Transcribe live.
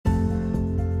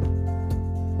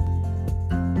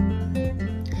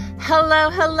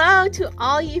Hello to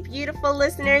all you beautiful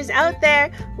listeners out there.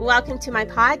 Welcome to my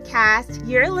podcast.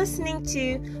 You're listening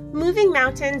to Moving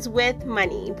Mountains with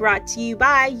Money, brought to you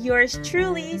by yours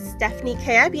truly, Stephanie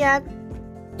Kayabia.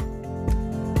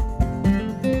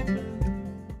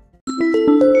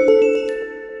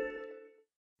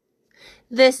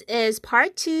 This is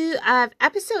part 2 of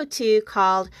episode 2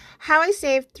 called How I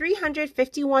Saved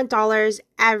 $351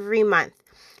 Every Month.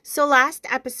 So last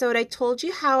episode, I told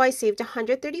you how I saved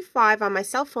 $135 on my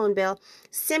cell phone bill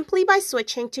simply by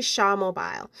switching to Shaw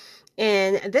Mobile.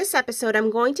 In this episode,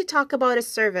 I'm going to talk about a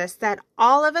service that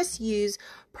all of us use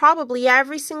probably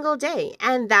every single day,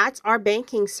 and that's our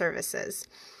banking services.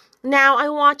 Now, I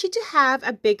want you to have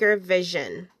a bigger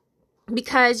vision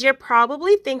because you're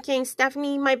probably thinking,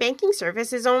 Stephanie, my banking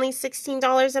service is only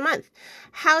 $16 a month.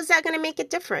 How's that going to make a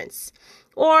difference?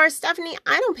 Or, Stephanie,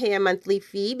 I don't pay a monthly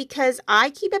fee because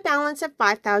I keep a balance of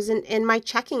 $5,000 in my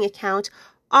checking account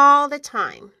all the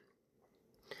time.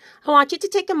 I want you to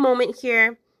take a moment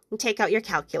here and take out your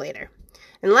calculator.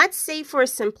 And let's say for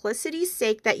simplicity's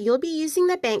sake that you'll be using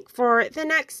the bank for the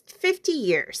next 50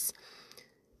 years.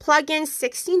 Plug in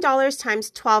 $16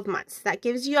 times 12 months. That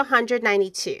gives you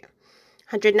 $192.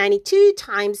 192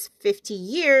 times 50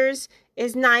 years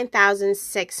is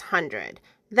 $9,600.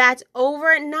 That's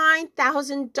over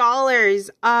 $9,000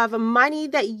 of money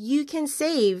that you can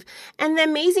save. And the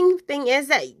amazing thing is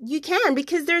that you can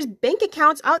because there's bank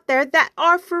accounts out there that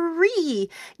are free.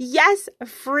 Yes,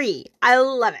 free. I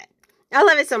love it. I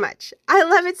love it so much. I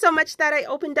love it so much that I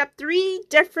opened up 3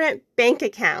 different bank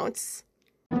accounts.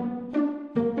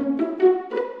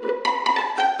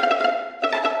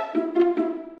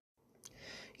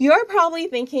 You're probably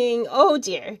thinking, oh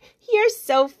dear, you're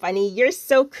so funny, you're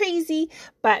so crazy,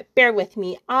 but bear with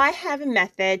me, I have a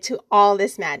method to all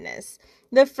this madness.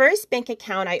 The first bank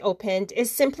account I opened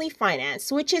is Simply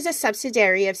Finance, which is a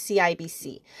subsidiary of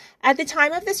CIBC. At the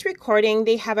time of this recording,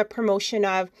 they have a promotion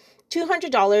of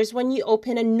 $200 when you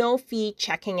open a no-fee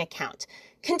checking account.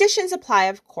 Conditions apply,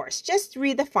 of course, just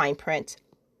read the fine print.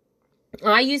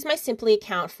 I use my Simply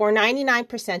account for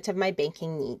 99% of my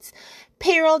banking needs.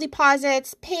 Payroll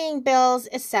deposits, paying bills,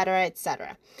 etc.,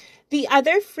 etc. The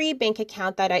other free bank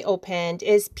account that I opened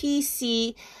is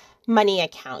PC Money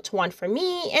account, one for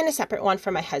me and a separate one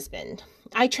for my husband.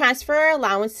 I transfer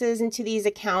allowances into these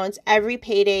accounts every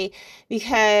payday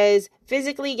because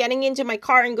physically getting into my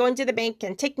car and going to the bank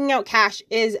and taking out cash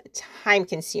is time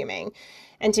consuming.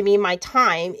 And to me, my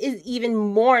time is even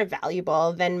more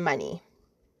valuable than money.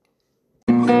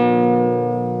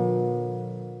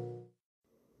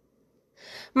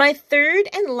 My third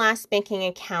and last banking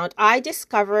account I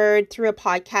discovered through a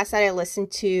podcast that I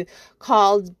listened to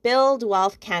called Build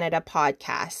Wealth Canada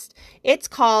podcast. It's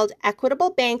called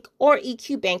Equitable Bank, or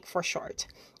EQ Bank for short.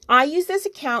 I use this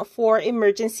account for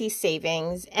emergency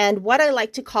savings and what I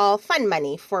like to call fun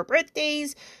money for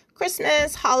birthdays,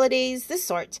 Christmas, holidays, this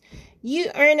sort.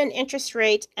 You earn an interest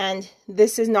rate, and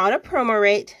this is not a promo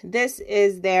rate. This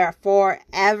is their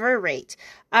forever rate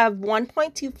of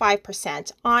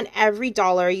 1.25% on every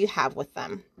dollar you have with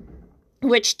them,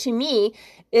 which to me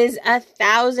is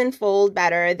 1,000-fold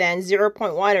better than 0.1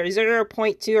 or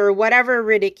 0.2 or whatever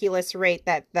ridiculous rate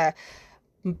that the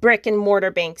brick and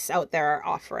mortar banks out there are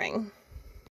offering.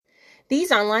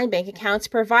 These online bank accounts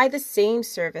provide the same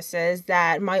services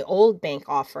that my old bank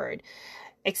offered,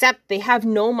 except they have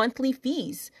no monthly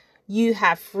fees. You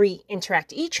have free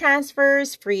Interact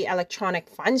e-transfers, free electronic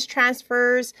funds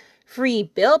transfers, free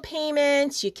bill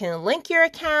payments. You can link your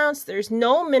accounts. There's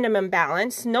no minimum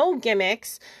balance, no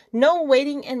gimmicks, no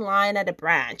waiting in line at a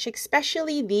branch,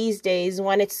 especially these days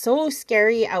when it's so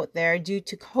scary out there due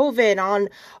to COVID on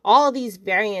all these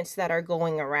variants that are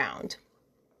going around.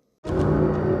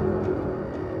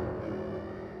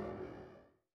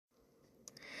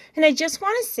 And I just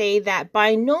want to say that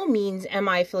by no means am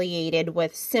I affiliated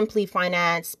with Simply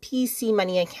Finance, PC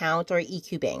Money account, or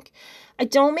EQ Bank. I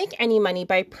don't make any money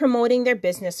by promoting their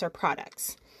business or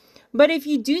products. But if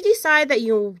you do decide that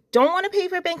you don't want to pay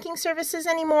for banking services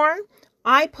anymore,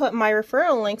 I put my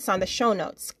referral links on the show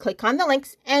notes. Click on the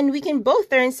links and we can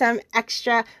both earn some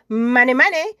extra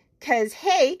money, because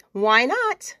hey, why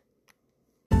not?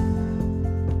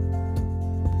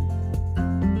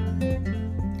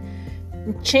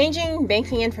 Changing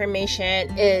banking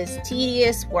information is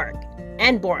tedious work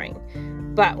and boring,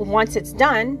 but once it's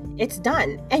done,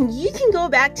 and you can go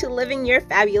back to living your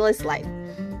fabulous life.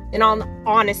 In all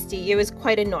honesty, it was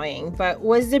quite annoying, but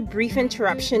was the brief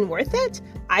interruption worth it?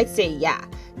 I'd say yeah,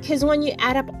 because when you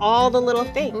add up all the little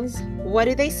things, what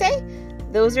do they say?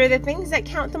 Those are the things that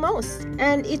count the most,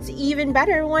 and it's even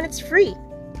better when it's free.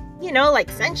 like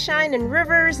sunshine and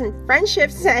rivers and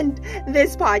friendships and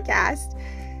this podcast.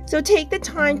 So take the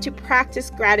time to practice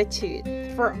gratitude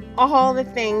for all the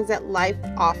things that life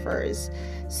offers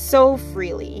so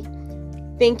freely.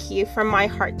 Thank you from my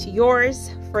heart to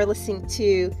yours for listening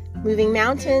to Moving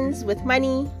Mountains with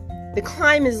Money. The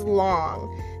climb is long,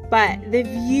 but the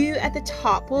view at the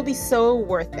top will be so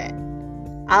worth it.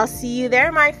 I'll see you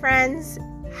there, my friends.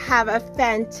 Have a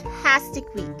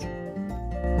fantastic week.